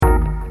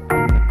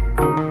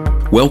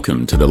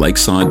Welcome to the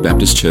Lakeside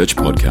Baptist Church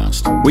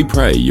podcast. We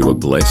pray you are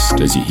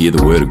blessed as you hear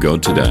the Word of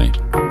God today.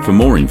 For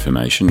more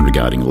information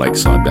regarding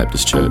Lakeside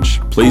Baptist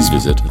Church, please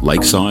visit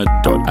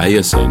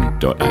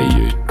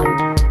lakeside.asn.au.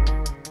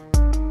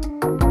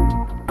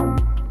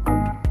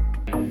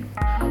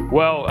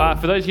 Well,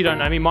 for those of you who don't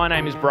know me, my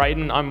name is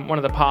Braden. I'm one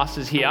of the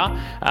pastors here.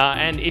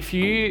 And if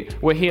you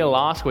were here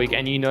last week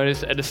and you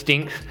noticed a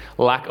distinct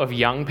lack of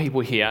young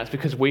people here, it's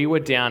because we were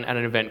down at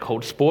an event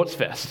called Sports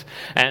Fest.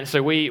 And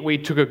so we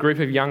took a group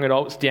of young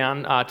adults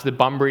down to the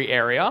Bunbury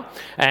area,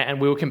 and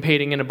we were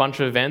competing in a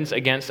bunch of events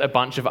against a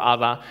bunch of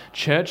other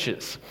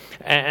churches.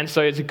 And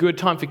so it's a good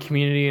time for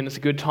community, and it's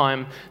a good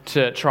time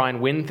to try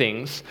and win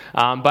things.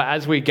 But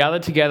as we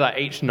gathered together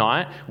each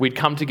night, we'd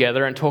come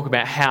together and talk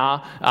about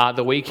how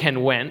the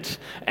weekend went.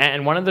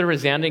 And one of the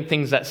resounding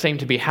things that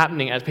seemed to be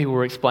happening as people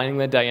were explaining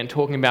their day and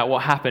talking about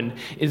what happened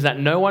is that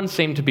no one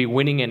seemed to be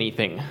winning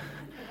anything.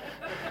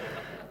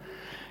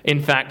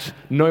 In fact,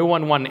 no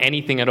one won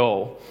anything at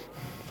all.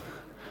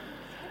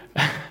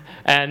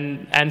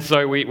 And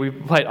so we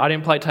played. I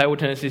didn't play table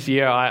tennis this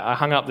year. I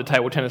hung up the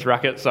table tennis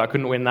racket, so I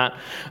couldn't win that.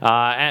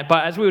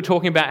 But as we were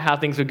talking about how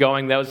things were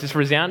going, there was this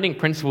resounding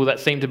principle that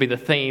seemed to be the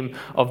theme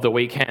of the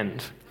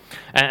weekend.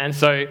 And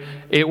so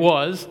it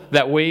was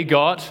that we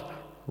got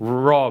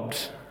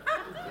robbed.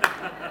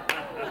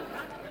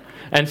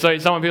 And so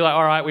someone would be like,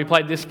 all right, we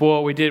played this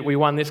sport, we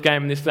won this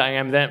game and this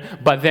game,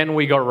 but then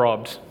we got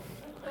robbed.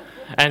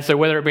 And so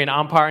whether it be an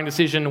umpiring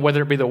decision,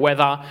 whether it be the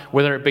weather,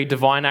 whether it be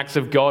divine acts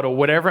of God, or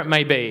whatever it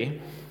may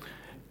be,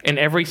 in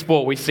every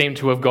sport we seem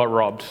to have got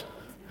robbed.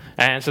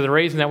 And so the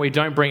reason that we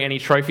don't bring any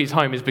trophies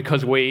home is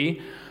because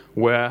we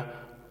were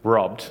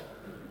robbed.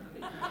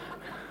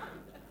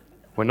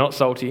 We're not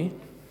salty,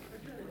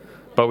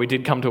 but we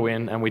did come to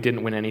win, and we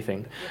didn't win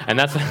anything. And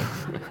that's...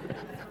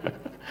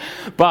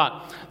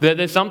 But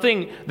there's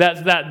something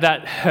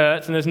that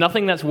hurts, and there's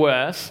nothing that's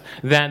worse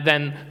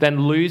than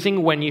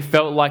losing when you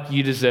felt like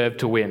you deserved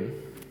to win.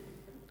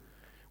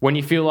 When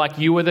you feel like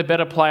you were the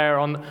better player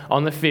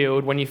on the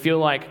field, when you feel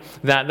like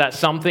that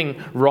something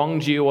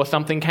wronged you or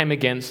something came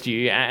against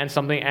you,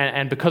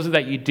 and because of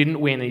that you didn't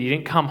win and you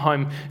didn't come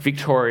home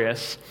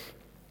victorious,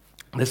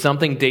 there's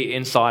something deep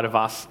inside of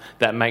us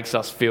that makes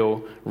us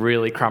feel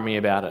really crummy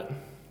about it.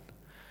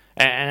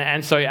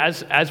 And so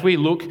as we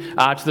look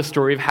to the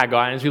story of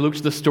Haggai, and as we look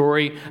to the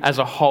story as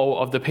a whole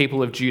of the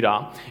people of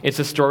Judah, it's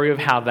a story of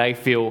how they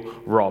feel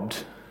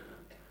robbed.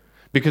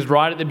 Because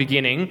right at the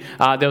beginning,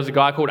 there was a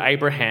guy called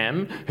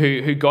Abraham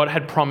who God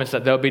had promised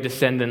that there would be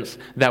descendants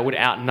that would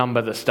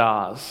outnumber the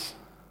stars.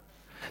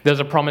 There was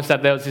a promise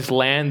that there was this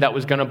land that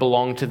was going to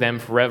belong to them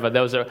forever.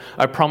 There was a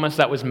promise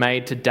that was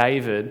made to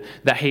David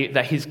that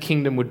his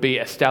kingdom would be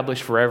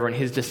established forever and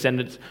his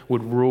descendants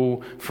would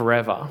rule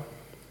forever.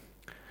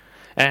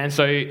 And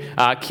so,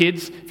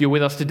 kids, if you're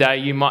with us today,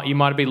 you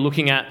might be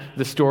looking at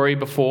the story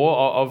before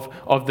of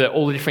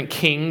all the different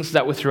kings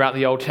that were throughout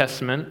the Old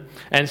Testament.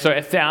 And so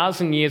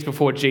 1,000 years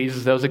before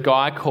Jesus, there was a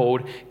guy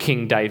called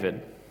King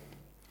David.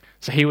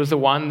 So he was the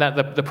one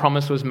that the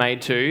promise was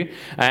made to,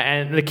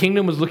 and the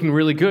kingdom was looking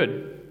really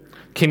good.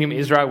 Kingdom of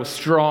Israel was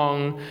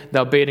strong. They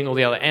were beating all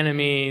the other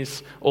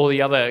enemies. All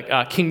the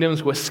other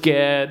kingdoms were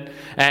scared.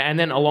 And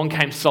then along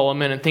came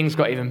Solomon, and things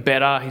got even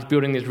better. He's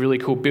building these really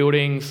cool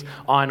buildings.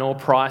 Iron ore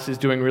price is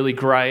doing really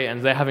great,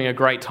 and they're having a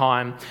great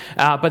time.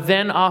 But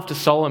then after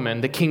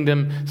Solomon, the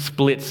kingdom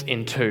splits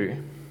in two.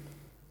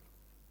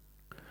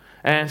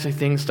 And so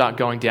things start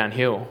going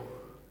downhill.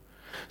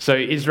 So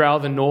Israel,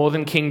 the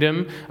northern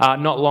kingdom,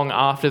 not long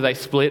after they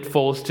split,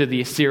 falls to the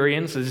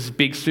Assyrians. There's this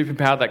big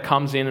superpower that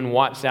comes in and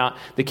wipes out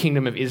the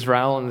kingdom of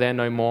Israel, and they're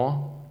no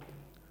more.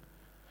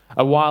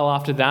 A while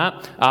after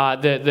that,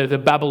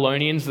 the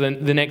Babylonians, the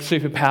next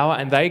superpower,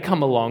 and they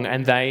come along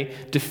and they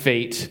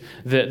defeat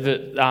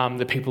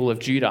the people of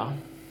Judah.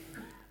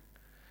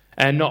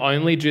 And not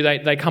only do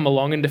they come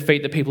along and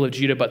defeat the people of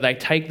Judah, but they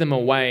take them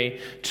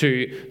away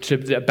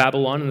to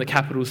Babylon, the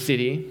capital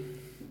city.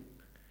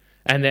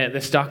 And they're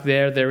stuck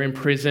there, they're in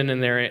prison,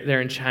 and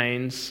they're in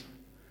chains.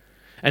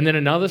 And then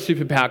another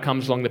superpower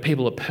comes along, the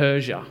people of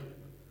Persia.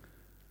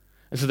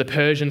 And so the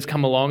Persians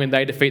come along and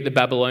they defeat the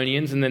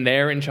Babylonians, and then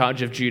they're in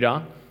charge of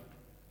Judah.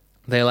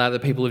 They allow the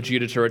people of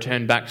Judah to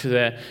return back to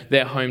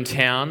their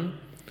hometown.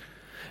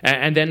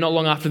 And then not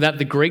long after that,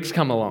 the Greeks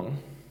come along.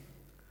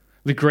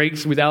 The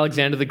Greeks, with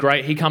Alexander the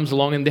Great, he comes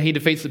along and he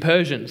defeats the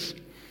Persians.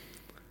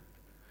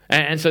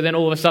 And so then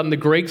all of a sudden the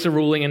Greeks are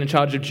ruling and in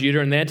charge of Judah,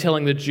 and they're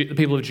telling the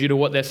people of Judah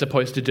what they're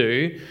supposed to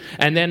do.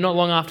 And then not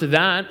long after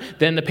that,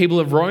 then the people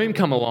of Rome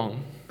come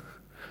along.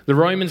 The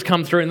Romans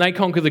come through and they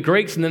conquer the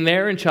Greeks, and then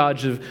they're in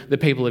charge of the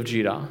people of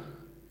Judah.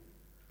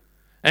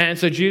 And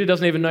so Judah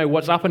doesn't even know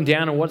what's up and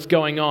down and what's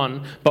going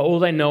on, but all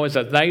they know is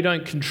that they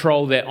don't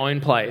control their own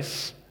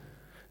place.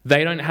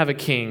 They don't have a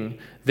king.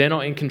 They're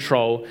not in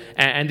control.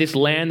 And this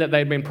land that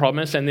they've been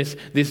promised, and this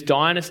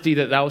dynasty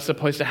that they were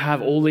supposed to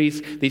have, all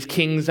these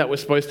kings that were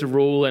supposed to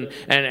rule,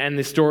 and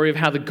the story of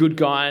how the good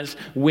guys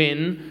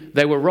win,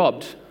 they were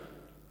robbed.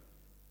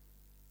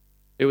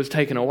 It was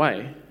taken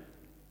away.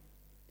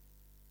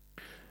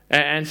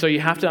 And so you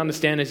have to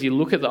understand, as you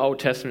look at the Old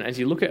Testament, as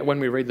you look at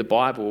when we read the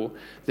Bible,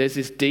 there's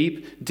this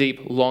deep,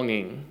 deep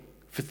longing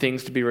for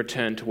things to be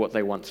returned to what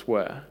they once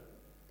were.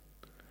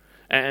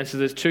 And so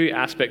there's two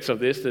aspects of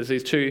this. There's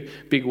these two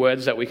big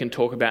words that we can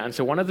talk about. And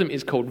so one of them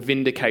is called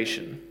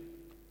vindication.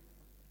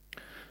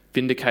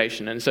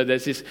 Vindication. And so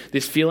there's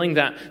this feeling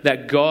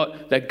that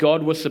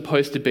God was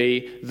supposed to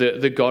be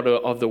the God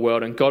of the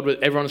world, and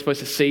everyone was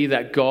supposed to see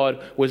that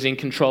God was in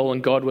control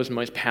and God was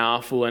most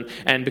powerful,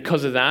 and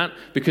because of that,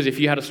 because if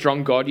you had a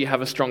strong God, you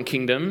have a strong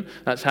kingdom.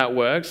 That's how it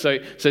works. So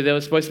there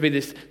was supposed to be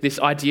this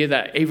idea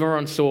that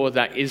everyone saw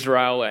that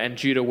Israel and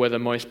Judah were the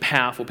most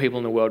powerful people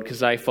in the world because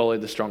they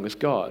followed the strongest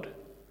God.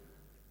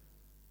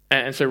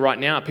 And so right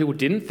now, people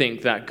didn't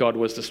think that God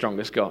was the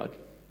strongest God.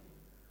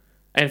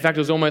 And in fact, it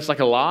was almost like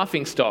a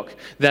laughing stock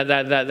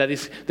that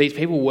these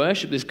people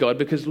worship this God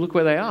because look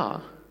where they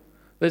are.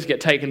 They just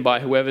get taken by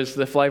whoever's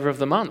the flavor of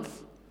the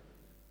month.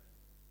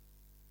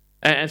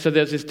 And so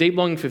there's this deep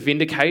longing for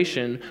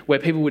vindication where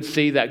people would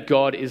see that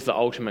God is the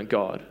ultimate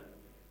God.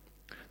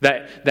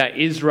 That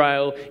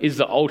Israel is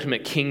the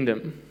ultimate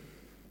kingdom.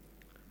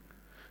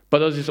 But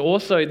there's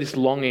also this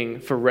longing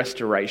for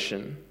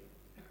restoration.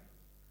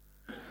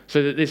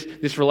 So that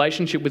this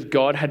relationship with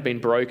God had been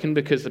broken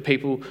because the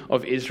people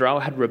of Israel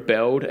had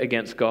rebelled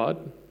against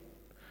God.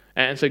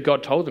 And so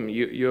God told them,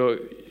 you're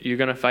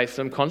going to face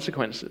some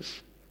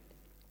consequences.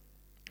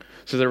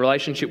 So the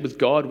relationship with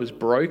God was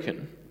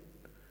broken.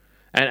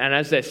 And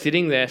as they're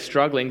sitting there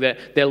struggling,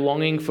 they're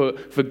longing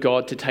for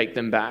God to take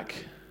them back.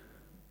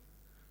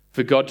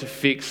 For God to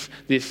fix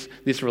this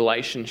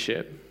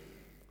relationship.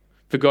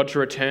 For God to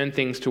return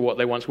things to what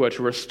they once were.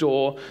 To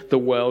restore the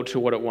world to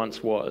what it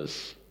once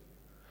was.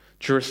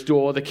 To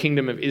restore the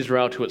kingdom of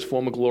Israel to its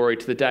former glory,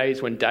 to the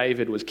days when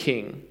David was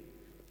king.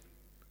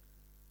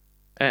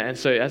 And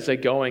so as they're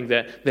going,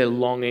 they're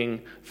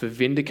longing for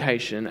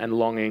vindication and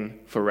longing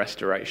for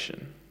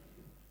restoration.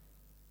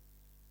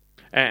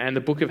 And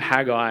the book of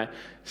Haggai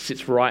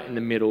sits right in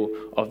the middle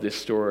of this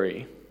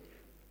story.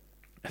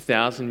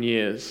 1,000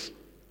 years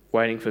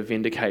waiting for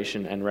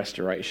vindication and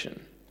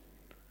restoration.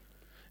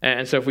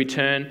 And so if we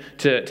turn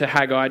to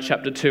Haggai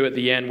chapter 2 at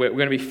the end, we're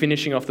going to be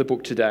finishing off the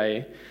book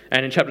today.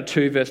 And in chapter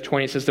 2, verse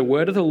 20, it says, "The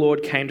word of the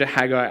Lord came to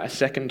Haggai a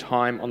second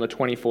time on the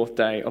 24th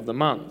day of the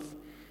month.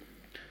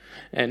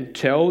 And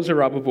tell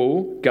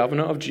Zerubbabel,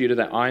 governor of Judah,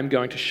 that I am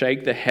going to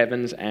shake the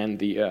heavens and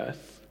the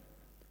earth."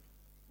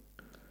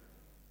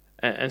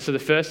 And so the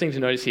first thing to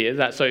notice here is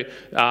that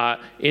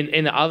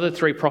in the other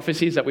three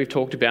prophecies that we've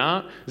talked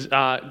about,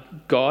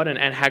 God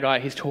and Haggai,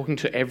 he's talking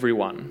to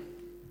everyone.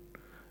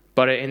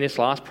 But in this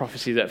last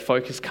prophecy, that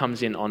focus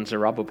comes in on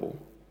Zerubbabel.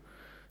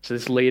 So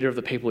this leader of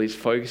the people is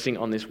focusing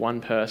on this one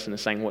person and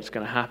saying what's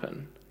going to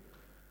happen.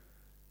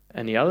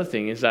 And the other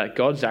thing is that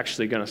God's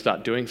actually going to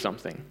start doing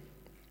something.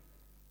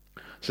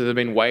 So they've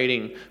been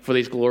waiting for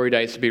these glory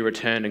days to be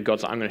returned, and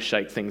God's like, I'm going to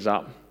shake things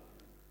up.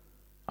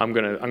 I'm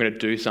going to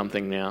do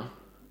something now.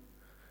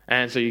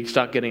 And so you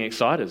start getting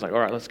excited. It's like, all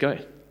right, let's go.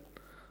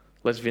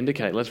 Let's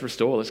vindicate. Let's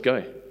restore. Let's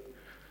go.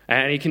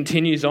 And he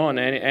continues on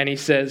and he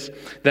says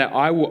that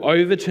I will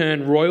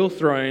overturn royal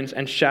thrones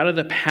and shatter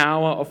the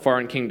power of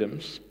foreign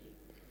kingdoms.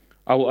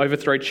 I will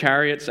overthrow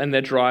chariots and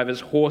their drivers,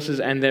 horses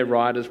and their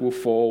riders will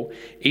fall,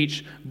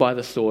 each by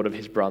the sword of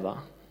his brother.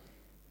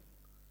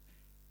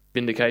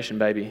 Vindication,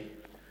 baby.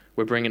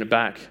 We're bringing it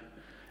back.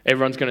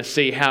 Everyone's going to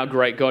see how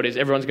great God is.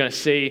 Everyone's going to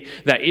see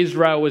that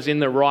Israel was in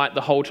the right the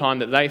whole time,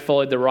 that they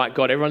followed the right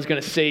God. Everyone's going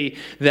to see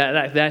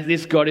that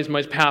this God is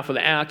most powerful,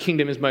 that our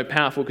kingdom is most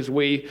powerful because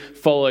we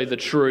follow the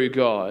true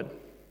God.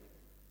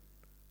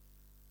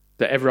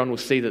 That everyone will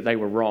see that they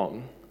were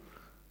wrong.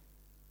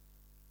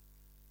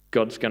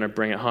 God's going to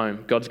bring it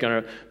home. God's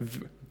going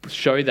to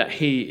show that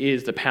he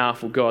is the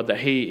powerful God,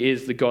 that he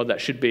is the God that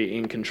should be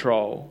in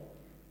control.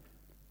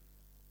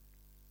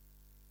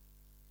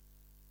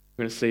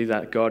 We're going to see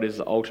that God is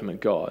the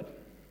ultimate God.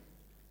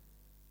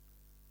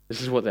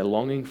 This is what they're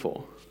longing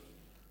for.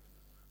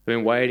 They've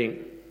been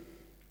waiting.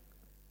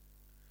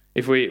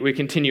 If we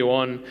continue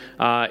on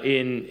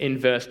in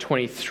verse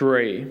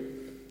 23, it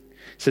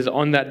says,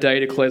 "On that day,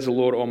 declares the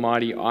Lord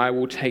Almighty, I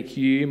will take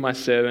you, my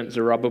servant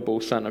Zerubbabel,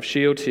 son of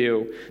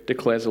Shealtiel,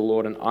 declares the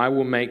Lord, and I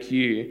will make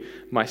you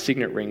my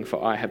signet ring,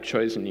 for I have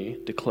chosen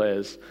you,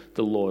 declares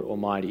the Lord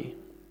Almighty."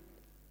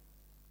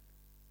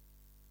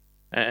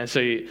 And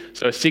so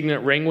a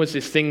signet ring was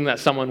this thing that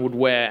someone would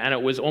wear, and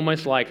it was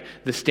almost like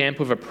the stamp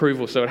of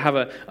approval. So it would have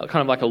a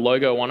kind of like a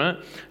logo on it,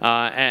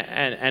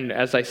 and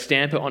as they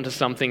stamp it onto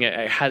something,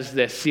 it has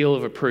their seal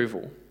of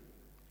approval.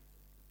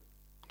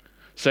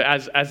 So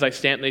as they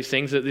stamp these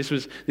things, that this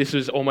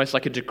was almost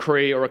like a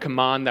decree or a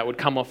command that would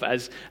come off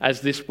as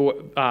this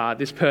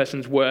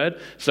person's word.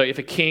 So if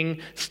a king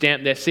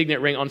stamped their signet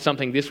ring on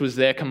something, this was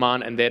their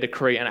command and their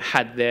decree, and it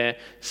had their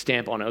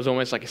stamp on it. It was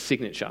almost like a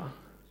signature.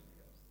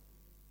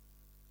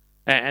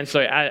 And so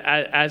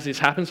as this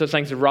happens, so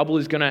saying Zerubbabel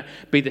is going to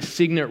be the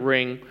signet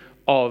ring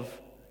of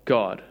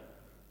God.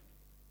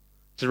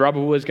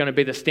 Zerubbabel is going to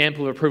be the stamp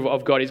of approval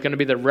of God. He's going to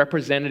be the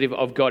representative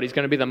of God. He's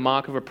going to be the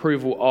mark of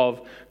approval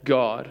of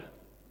God.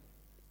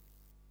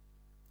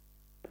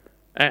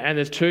 And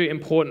there's two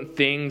important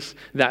things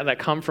that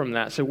come from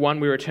that. So one,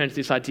 we return to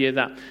this idea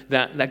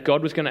that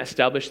God was going to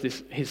establish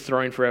his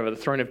throne forever. The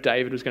throne of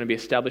David was going to be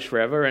established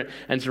forever.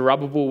 And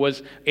Zerubbabel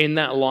was in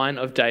that line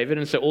of David.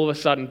 And so all of a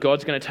sudden,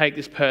 God's going to take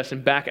this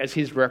person back as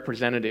his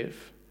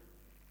representative.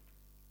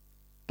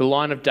 The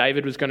line of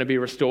David was going to be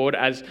restored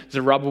as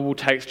Zerubbabel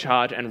takes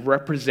charge and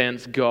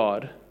represents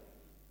God.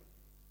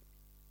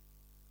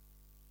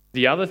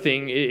 The other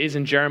thing is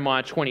in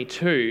Jeremiah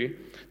 22,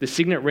 the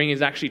signet ring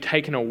is actually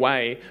taken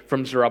away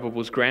from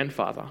Zerubbabel's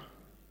grandfather.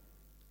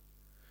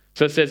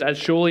 So it says, "As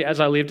surely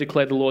as I live,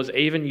 declare the Lord,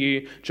 even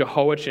you,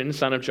 Jehoiachin,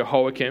 son of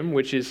Jehoiakim,"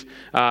 which is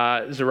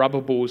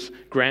Zerubbabel's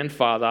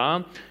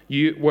grandfather,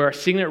 "you were a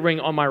signet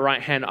ring on my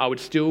right hand, I would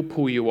still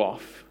pull you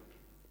off."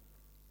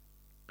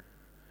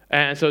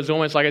 And so it's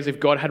almost like as if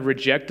God had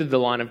rejected the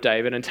line of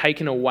David and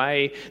taken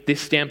away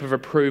this stamp of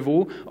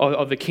approval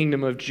of the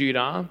kingdom of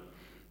Judah,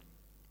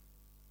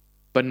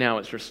 but now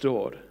it's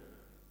restored.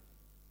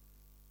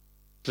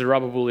 The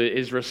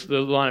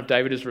line of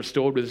David is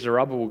restored with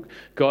Zerubbabel.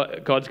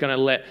 God's going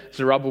to let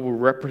Zerubbabel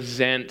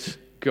represent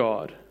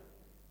God.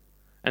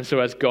 And so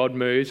as God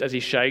moves, as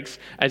he shakes,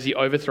 as he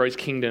overthrows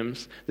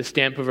kingdoms, the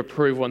stamp of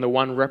approval and the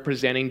one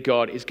representing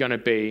God is going to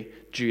be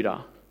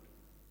Judah.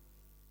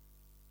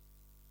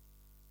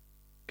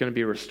 Going to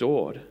be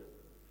restored.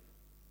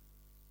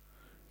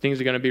 Things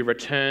are going to be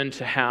returned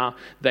to how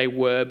they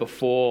were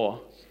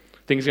before.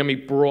 Things are going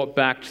to be brought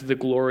back to the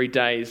glory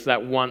days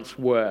that once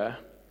were.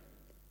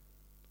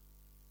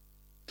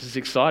 This is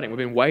exciting. We've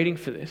been waiting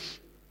for this.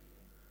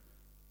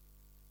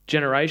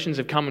 Generations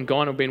have come and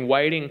gone. We've been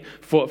waiting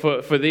for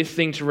this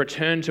thing to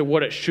return to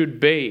what it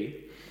should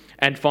be.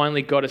 And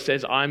finally, God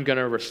says, "I'm going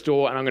to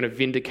restore and I'm going to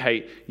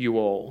vindicate you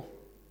all."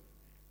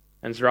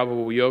 And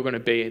Zerubbabel, you're going to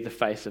be the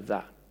face of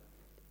that.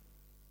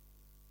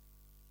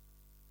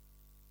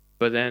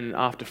 But then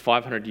after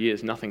 500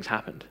 years, nothing's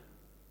happened.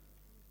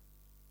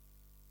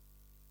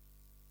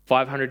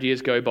 500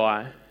 years go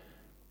by.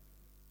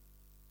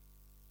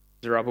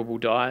 Zerubbabel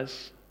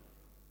dies.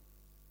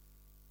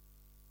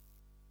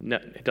 No,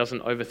 it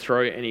doesn't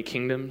overthrow any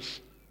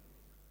kingdoms.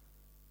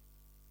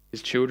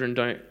 His children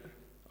don't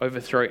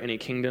overthrow any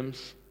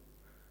kingdoms.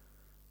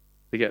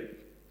 They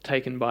get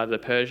taken by the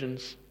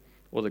Persians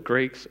or the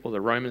Greeks or the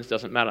Romans,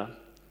 doesn't matter.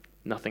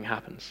 Nothing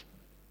happens.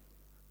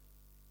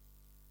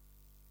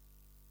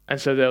 And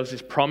so there was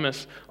this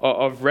promise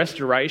of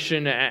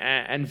restoration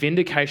and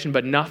vindication,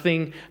 but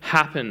nothing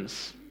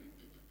happens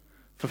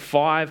for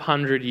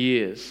 500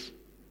 years.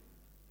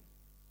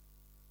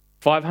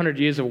 500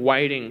 years of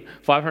waiting,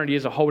 500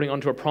 years of holding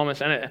on to a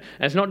promise. And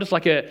it's not just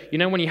like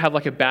when you have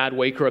like a bad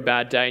week or a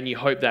bad day and you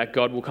hope that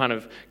God will kind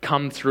of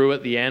come through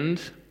at the end.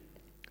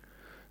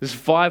 This is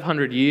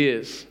 500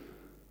 years.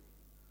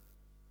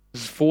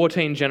 This is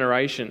 14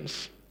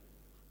 generations.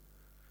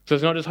 So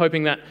it's not just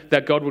hoping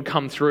that God would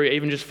come through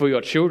even just for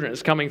your children.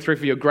 It's coming through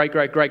for your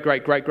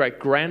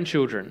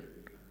great-great-great-great-great-great-grandchildren.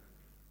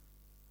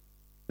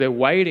 They're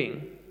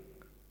waiting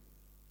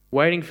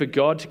for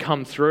God to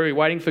come through,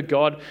 waiting for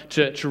God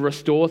to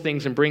restore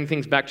things and bring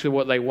things back to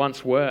what they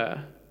once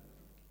were.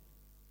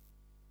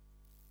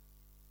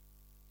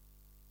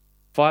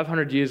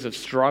 500 years of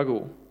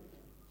struggle.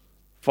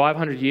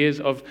 500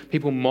 years of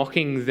people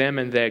mocking them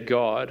and their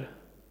God.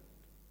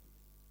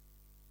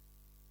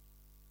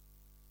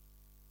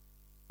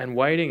 And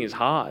waiting is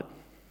hard.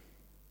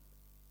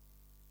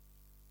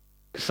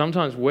 Because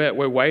sometimes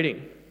we're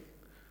waiting.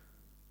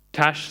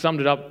 Tash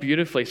summed it up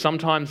beautifully.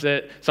 Sometimes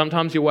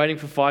you're waiting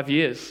for 5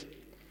 years.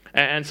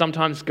 And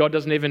sometimes God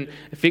doesn't even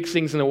fix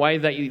things in the way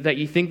that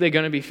you think they're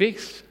going to be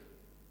fixed.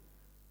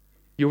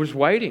 You're just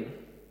waiting.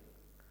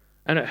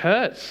 And it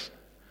hurts.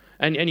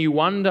 And you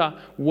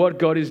wonder what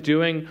God is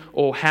doing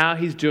or how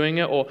he's doing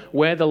it or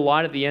where the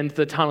light at the end of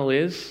the tunnel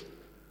is.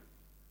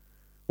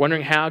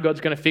 Wondering how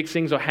God's going to fix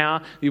things or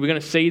how we're going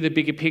to see the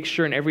bigger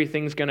picture and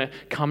everything's going to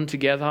come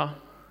together.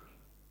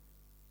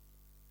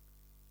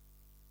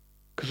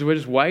 Because we're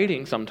just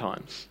waiting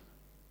sometimes.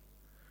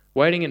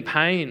 Waiting in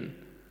pain.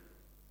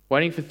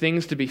 Waiting for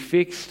things to be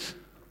fixed.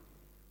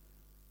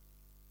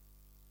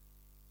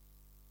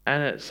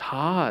 And it's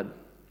hard.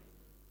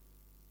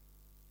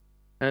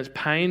 And it's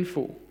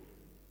painful.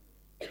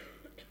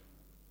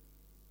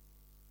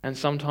 And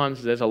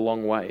sometimes there's a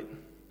long wait.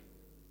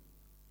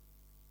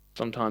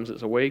 Sometimes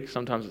it's a week,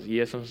 sometimes it's a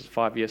year, sometimes it's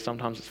 5 years,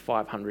 sometimes it's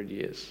 500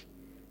 years.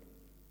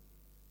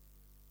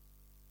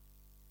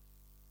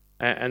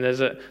 And there's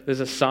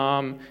a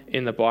psalm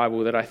in the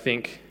Bible that I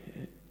think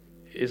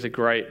is a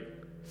great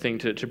thing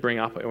to bring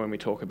up when we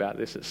talk about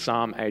this. It's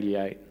Psalm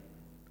 88.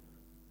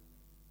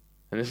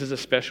 And this is a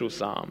special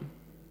psalm.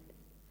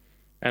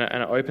 And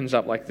it opens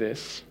up like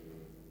this.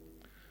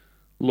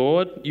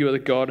 "Lord, you are the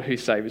God who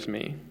saves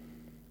me.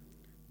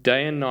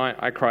 Day and night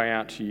I cry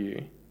out to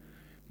you.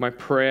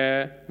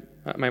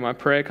 May my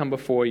prayer come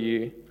before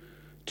you.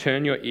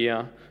 Turn your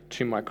ear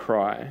to my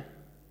cry.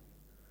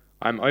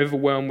 I am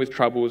overwhelmed with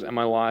troubles and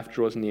my life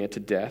draws near to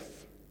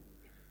death.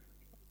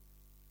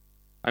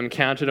 I am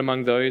counted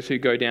among those who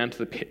go down to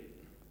the pit.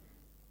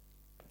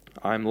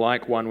 I am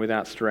like one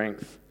without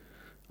strength.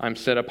 I am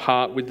set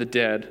apart with the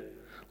dead,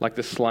 like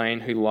the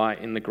slain who lie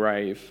in the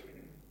grave,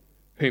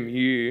 whom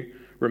you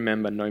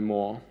remember no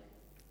more,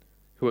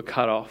 who are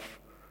cut off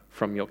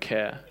from your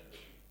care.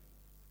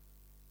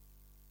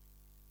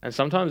 And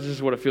sometimes this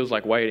is what it feels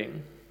like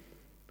waiting.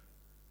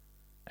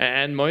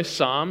 And most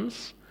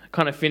Psalms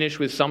kind of finish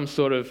with some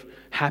sort of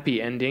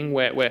happy ending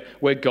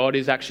where God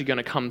is actually going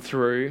to come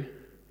through,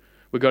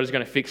 where God is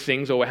going to fix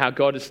things, or how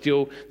God is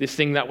still this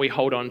thing that we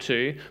hold on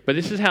to. But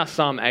this is how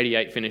Psalm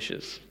 88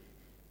 finishes.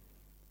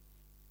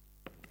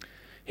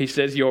 He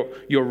says,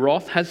 Your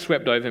wrath has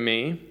swept over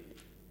me,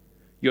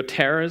 your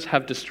terrors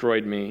have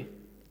destroyed me.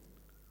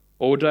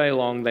 All day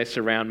long they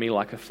surround me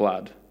like a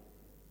flood.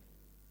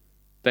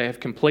 They have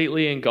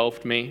completely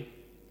engulfed me.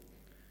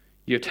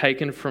 You have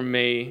taken from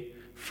me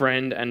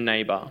friend and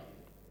neighbor.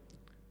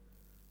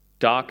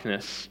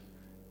 Darkness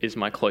is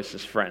my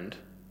closest friend.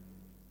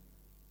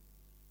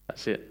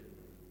 That's it.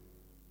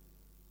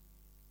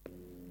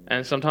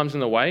 And sometimes in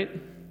the wait,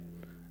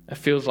 it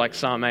feels like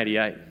Psalm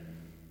 88.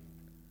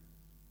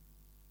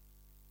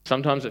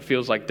 Sometimes it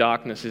feels like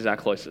darkness is our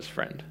closest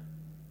friend.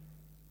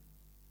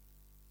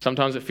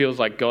 Sometimes it feels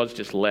like God's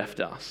just left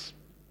us.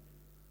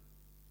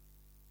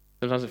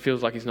 Sometimes it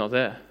feels like he's not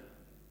there.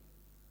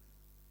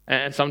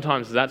 And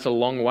sometimes that's a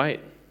long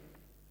wait.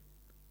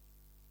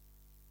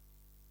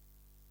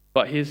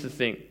 But here's the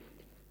thing.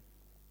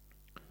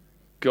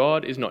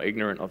 God is not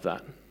ignorant of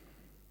that.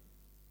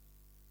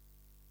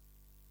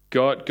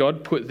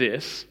 God put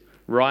this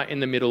right in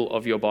the middle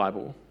of your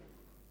Bible,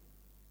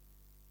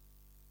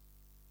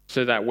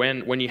 so that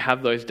when you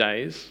have those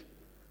days,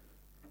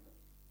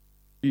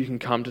 you can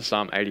come to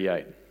Psalm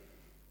 88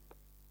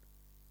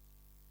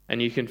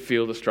 and you can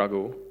feel the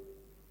struggle.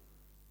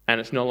 And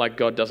it's not like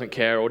God doesn't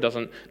care or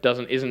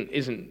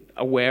isn't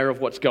aware of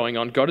what's going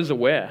on. God is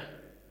aware.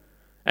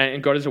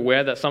 And God is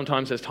aware that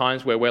sometimes there's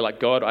times where we're like,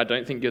 God, I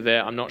don't think you're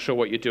there. I'm not sure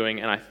what you're doing.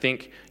 And I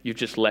think you've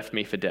just left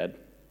me for dead.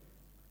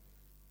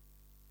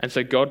 And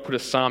so God put a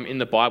psalm in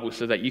the Bible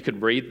so that you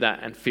could read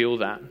that and feel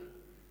that.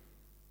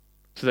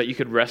 So that you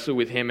could wrestle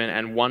with him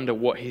and wonder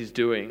what he's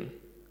doing.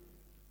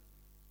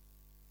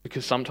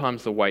 Because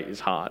sometimes the wait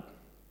is hard.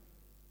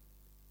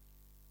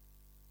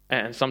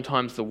 And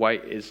sometimes the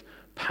wait is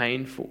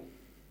painful.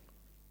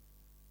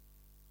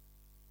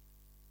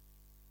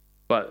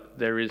 But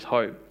there is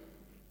hope.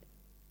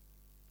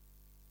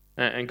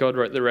 And God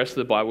wrote the rest of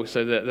the Bible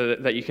so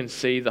that you can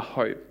see the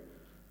hope.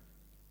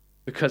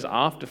 Because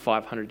after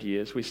 500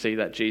 years, we see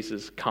that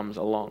Jesus comes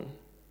along.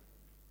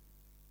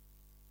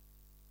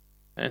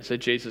 And so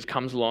Jesus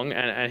comes along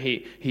and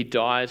he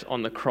dies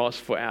on the cross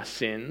for our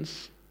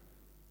sins.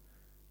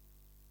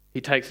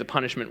 He takes the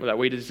punishment that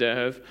we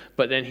deserve,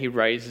 but then he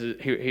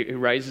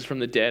raises from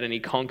the dead and he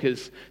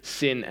conquers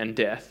sin and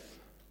death.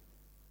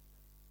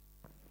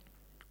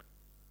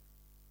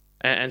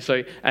 And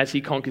so as he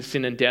conquers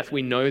sin and death,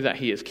 we know that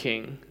he is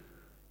king.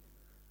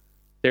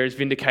 There is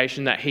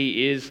vindication that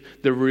he is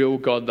the real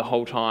God the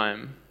whole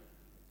time.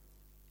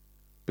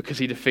 Because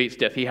he defeats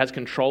death. He has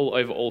control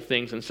over all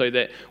things. And so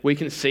that we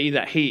can see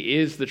that he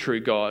is the true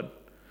God.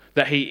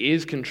 That he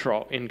is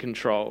in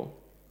control.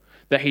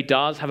 That he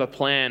does have a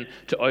plan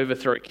to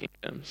overthrow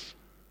kingdoms.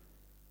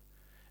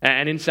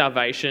 And in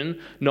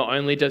salvation, not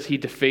only does he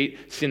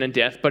defeat sin and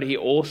death, but he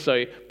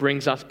also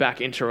brings us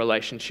back into a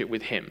relationship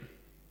with him.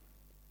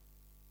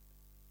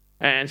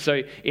 And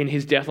so in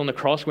his death on the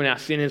cross, when our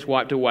sin is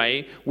wiped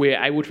away,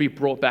 we're able to be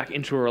brought back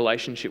into a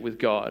relationship with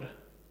God.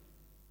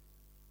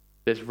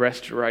 There's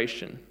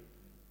restoration.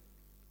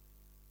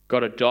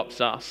 God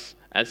adopts us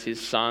as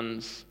his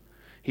sons.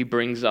 He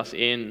brings us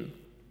in.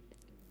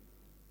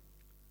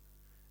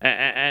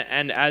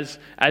 And as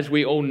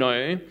we all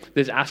know,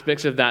 there's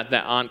aspects of that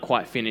aren't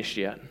quite finished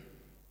yet.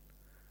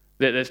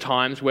 There's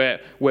times where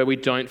we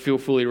don't feel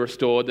fully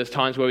restored. There's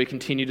times where we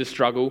continue to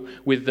struggle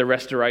with the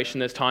restoration.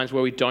 There's times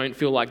where we don't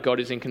feel like God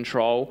is in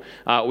control.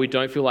 We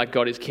don't feel like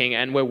God is king.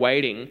 And we're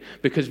waiting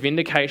because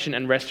vindication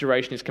and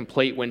restoration is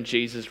complete when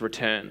Jesus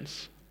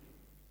returns.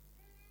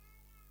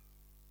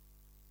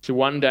 So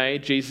one day,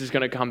 Jesus is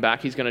going to come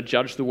back. He's going to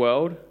judge the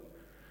world.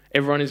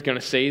 Everyone is going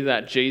to see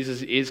that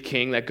Jesus is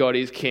king, that God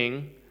is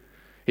king.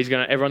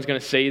 Everyone's going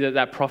to see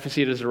that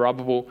prophecy to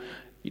Zerubbabel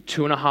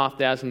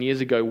 2,500 years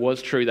ago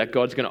was true, that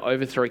God's going to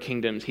overthrow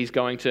kingdoms. He's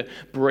going to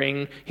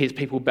bring his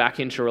people back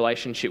into a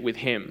relationship with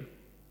him.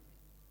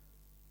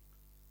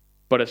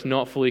 But it's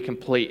not fully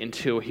complete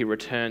until he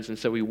returns, and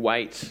so we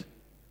wait.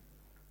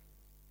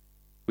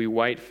 We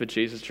wait for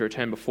Jesus to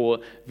return before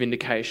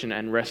vindication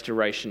and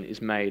restoration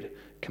is made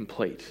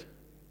complete.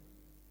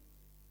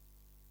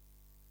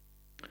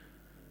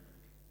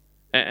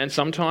 And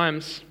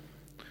sometimes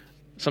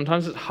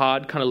it's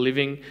hard kind of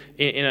living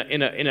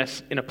in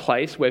a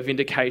place where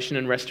vindication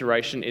and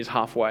restoration is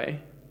halfway.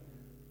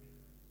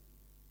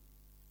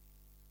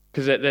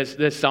 Because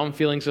there's some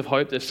feelings of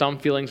hope, there's some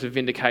feelings of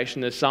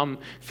vindication, there's some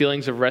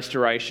feelings of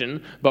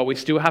restoration, but we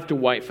still have to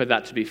wait for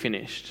that to be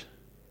finished.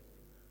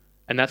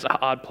 And that's a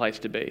hard place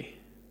to be.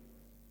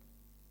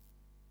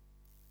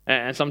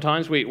 And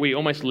sometimes we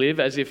almost live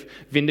as if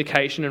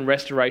vindication and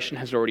restoration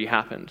has already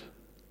happened.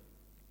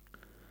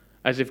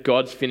 as if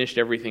God's finished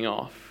everything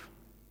off.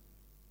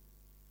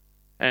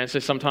 And so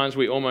sometimes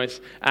we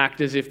almost act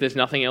as if there's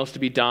nothing else to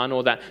be done,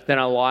 or that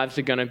our lives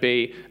are going to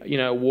be,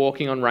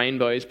 walking on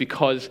rainbows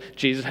because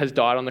Jesus has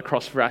died on the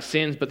cross for our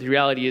sins. But the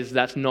reality is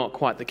that's not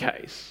quite the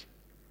case.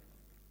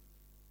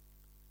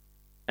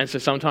 And so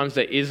sometimes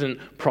there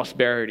isn't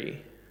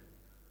prosperity.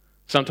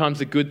 Sometimes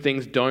the good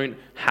things don't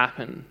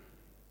happen.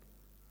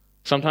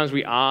 Sometimes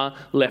we are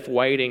left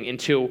waiting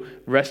until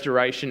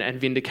restoration and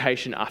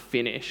vindication are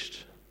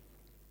finished.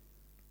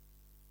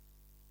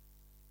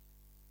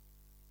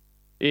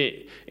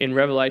 In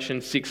Revelation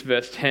 6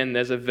 verse 10,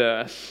 there's a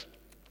verse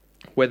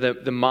where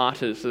the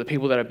martyrs, the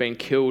people that have been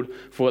killed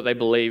for what they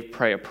believe,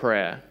 pray a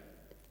prayer.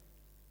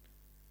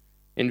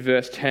 In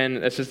verse 10,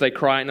 it says, they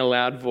cry in a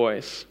loud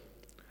voice,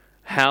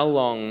 "How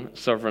long,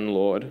 sovereign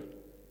Lord,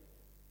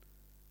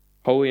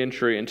 holy and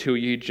true, until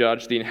you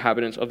judge the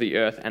inhabitants of the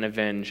earth and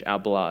avenge our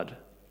blood?"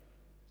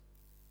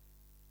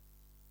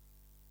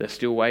 They're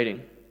still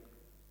waiting.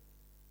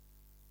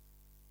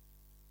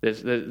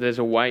 There's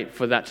a wait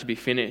for that to be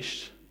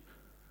finished.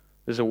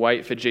 There's a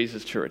wait for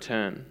Jesus to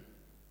return.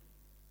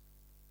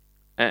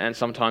 And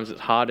sometimes it's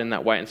hard in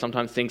that wait, and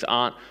sometimes things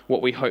aren't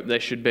what we hope they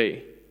should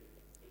be.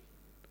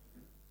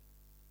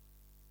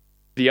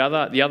 The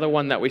other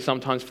one that we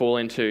sometimes fall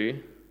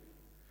into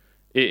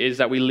is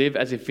that we live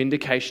as if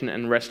vindication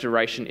and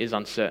restoration is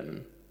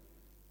uncertain.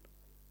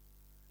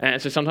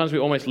 And so sometimes we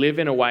almost live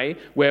in a way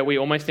where we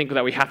almost think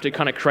that we have to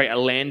kind of create a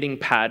landing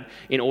pad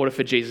in order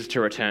for Jesus to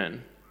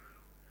return.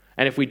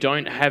 And if we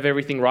don't have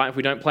everything right, if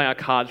we don't play our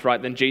cards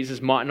right, then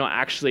Jesus might not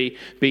actually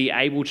be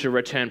able to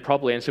return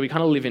properly. And so we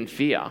kind of live in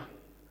fear.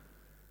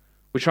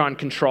 We try and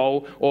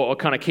control or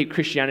kind of keep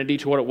Christianity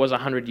to what it was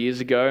 100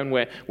 years ago. And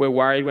we're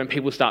worried when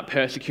people start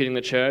persecuting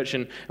the church.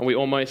 And we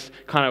almost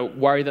kind of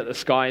worry that the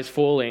sky is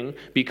falling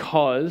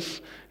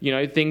because,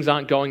 things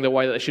aren't going the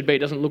way that they should be. It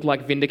doesn't look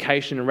like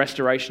vindication and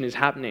restoration is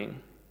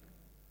happening.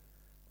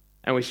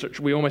 And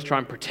we almost try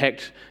and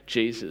protect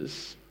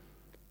Jesus.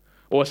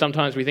 Or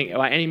sometimes we think,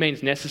 by any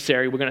means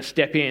necessary, we're going to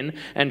step in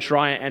and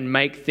try and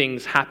make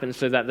things happen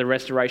so that the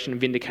restoration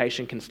and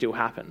vindication can still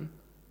happen.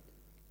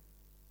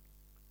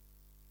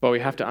 But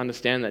we have to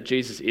understand that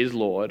Jesus is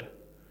Lord,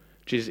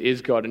 Jesus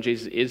is God, and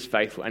Jesus is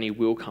faithful, and he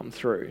will come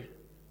through.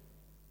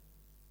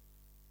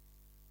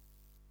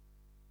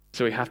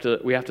 So we have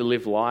to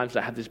live lives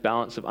that have this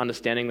balance of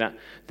understanding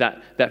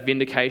that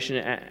vindication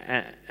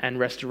and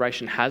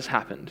restoration has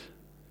happened.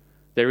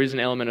 There is an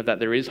element of that.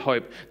 There is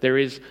hope. There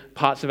is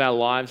parts of our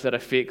lives that are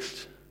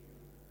fixed.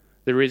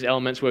 There is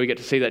elements where we get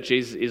to see that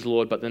Jesus is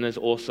Lord, but then there's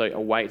also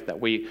a wait that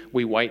we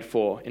wait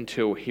for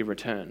until he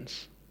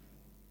returns.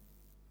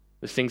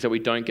 There's things that we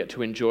don't get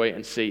to enjoy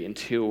and see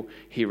until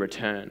he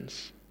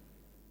returns.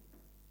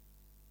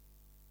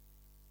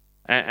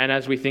 And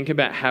as we think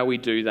about how we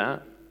do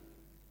that,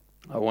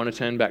 I want to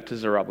turn back to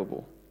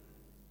Zerubbabel.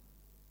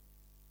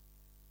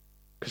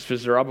 Because for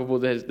Zerubbabel,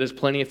 there's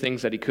plenty of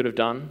things that he could have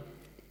done.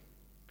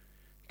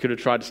 Could have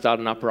tried to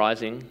start an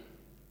uprising,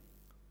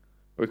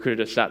 or he could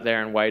have just sat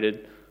there and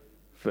waited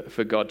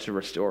for God to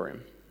restore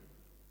him.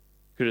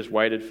 Could have just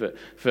waited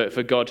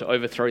for God to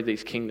overthrow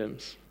these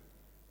kingdoms.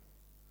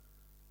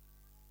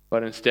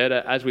 But instead,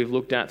 as we've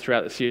looked at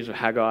throughout the series of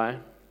Haggai,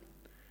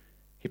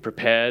 he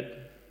prepared,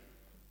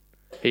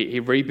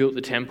 he rebuilt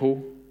the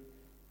temple,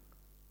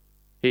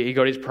 he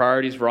got his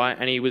priorities right,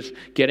 and he was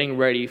getting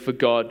ready for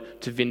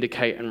God to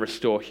vindicate and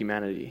restore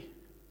humanity.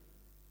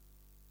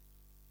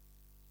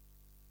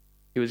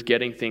 He was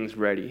getting things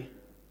ready.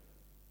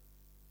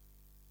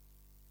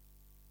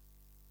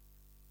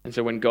 And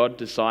so when God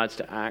decides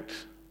to act,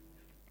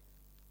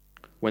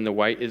 when the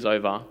wait is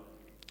over,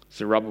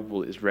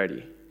 Zerubbabel is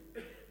ready.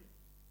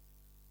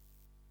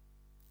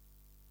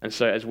 And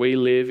so as we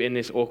live in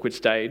this awkward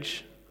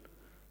stage,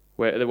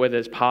 where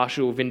there's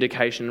partial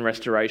vindication and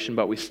restoration,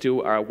 but we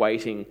still are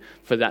waiting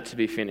for that to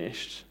be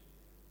finished,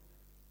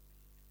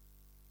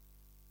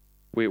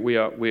 we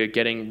are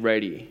getting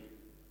ready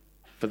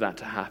for that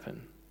to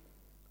happen.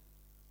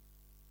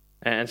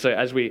 And so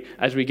as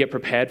we get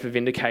prepared for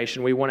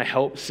vindication, we want to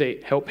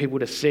help people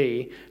to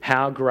see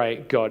how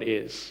great God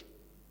is.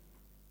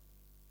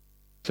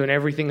 So in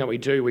everything that we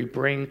do, we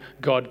bring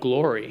God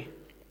glory.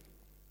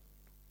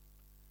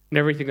 In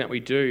everything that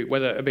we do,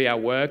 whether it be our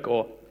work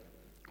or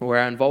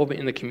our involvement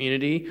in the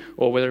community,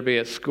 or whether it be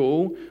at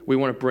school, we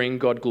want to bring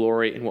God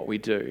glory in what we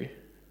do.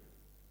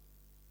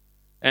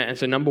 And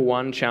so number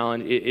one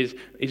challenge is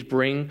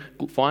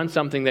find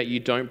something that you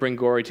don't bring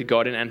glory to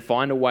God in, and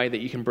find a way that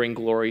you can bring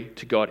glory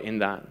to God in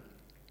that.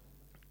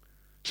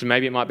 So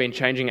maybe it might be in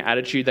changing an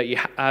attitude that you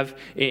have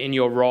in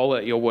your role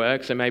at your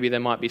work. So maybe there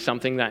might be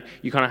something that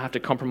you kind of have to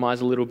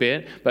compromise a little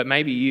bit, but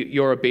maybe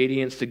your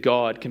obedience to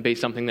God can be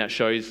something that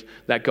shows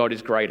that God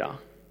is greater,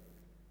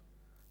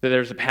 that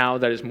there is a power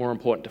that is more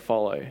important to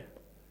follow.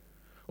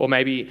 Or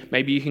maybe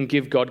you can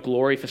give God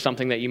glory for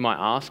something that you might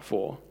ask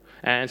for.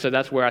 And so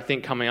that's where I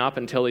think coming up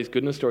and tell these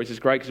goodness stories is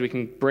great, because we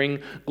can bring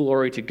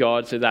glory to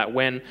God so that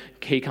when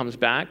he comes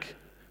back,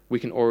 we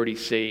can already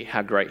see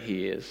how great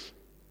he is.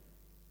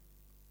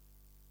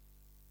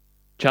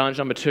 Challenge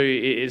number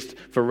 2 is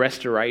for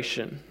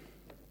restoration.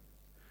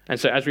 And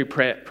so as we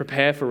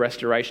prepare for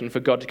restoration, for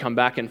God to come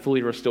back and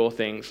fully restore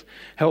things,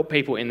 help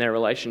people in their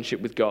relationship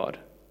with God.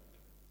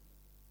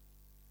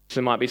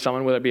 So it might be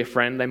someone, whether it be a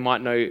friend, they might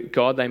know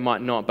God, they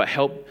might not, but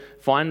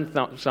find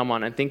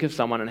someone and think of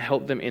someone and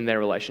help them in their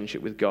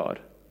relationship with God.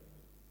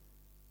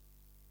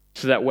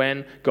 So that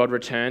when God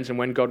returns and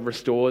when God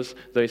restores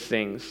those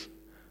things,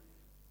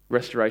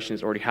 restoration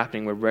is already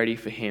happening. We're ready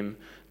for him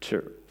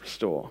to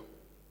restore.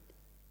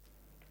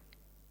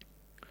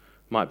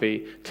 Might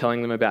be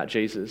telling them about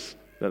Jesus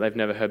that they've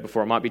never heard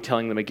before. It might be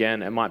telling them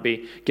again. It might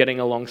be getting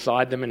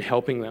alongside them and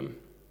helping them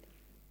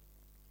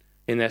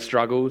in their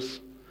struggles,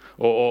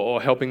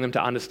 or helping them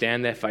to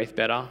understand their faith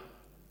better.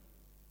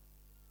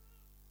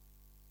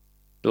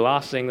 The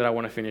last thing that I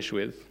want to finish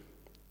with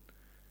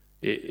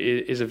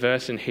is a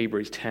verse in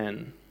Hebrews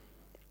 10.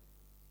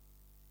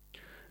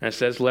 And it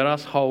says, "Let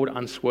us hold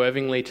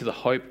unswervingly to the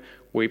hope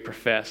we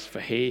profess, for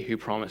he who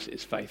promised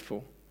is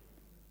faithful."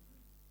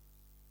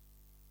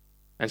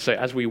 And so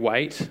as we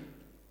wait,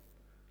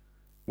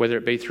 whether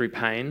it be through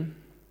pain,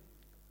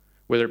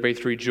 whether it be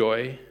through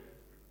joy,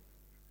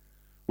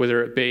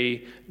 whether it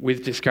be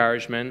with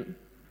discouragement,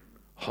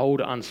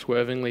 hold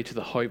unswervingly to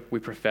the hope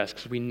we profess,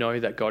 because we know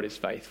that God is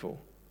faithful.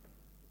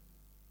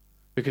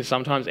 Because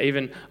sometimes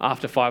even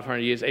after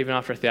 500 years, even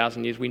after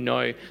 1,000 years, we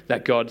know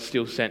that God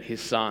still sent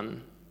his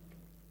Son.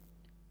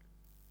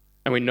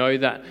 And we know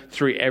that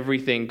through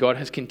everything, God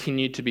has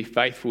continued to be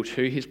faithful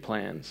to his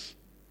plans.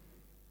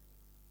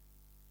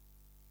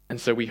 And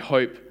so we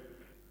have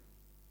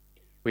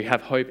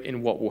hope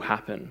in what will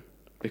happen,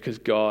 because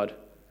God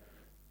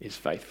is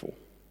faithful.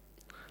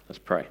 Let's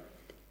pray.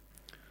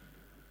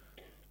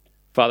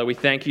 Father, we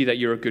thank you that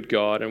you're a good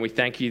God, and we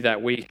thank you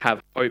that we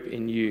have hope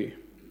in you.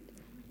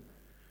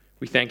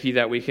 We thank you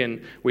that we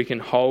can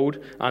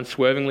hold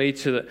unswervingly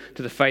to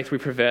the faith we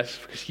profess,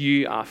 because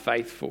you are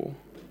faithful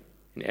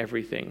in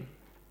everything.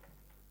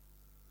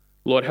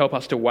 Lord, help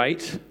us to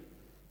wait,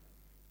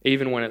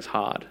 even when it's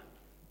hard.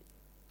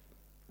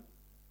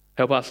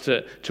 Help us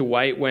to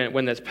wait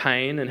when there's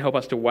pain, and help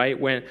us to wait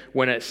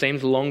when it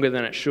seems longer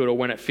than it should, or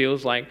when it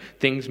feels like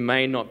things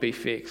may not be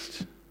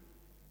fixed.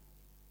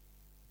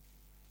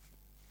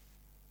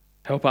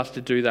 Help us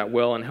to do that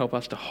well, and help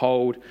us to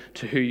hold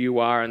to who you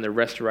are and the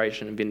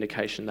restoration and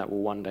vindication that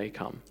will one day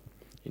come.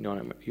 In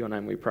your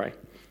name we pray.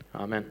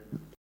 Amen.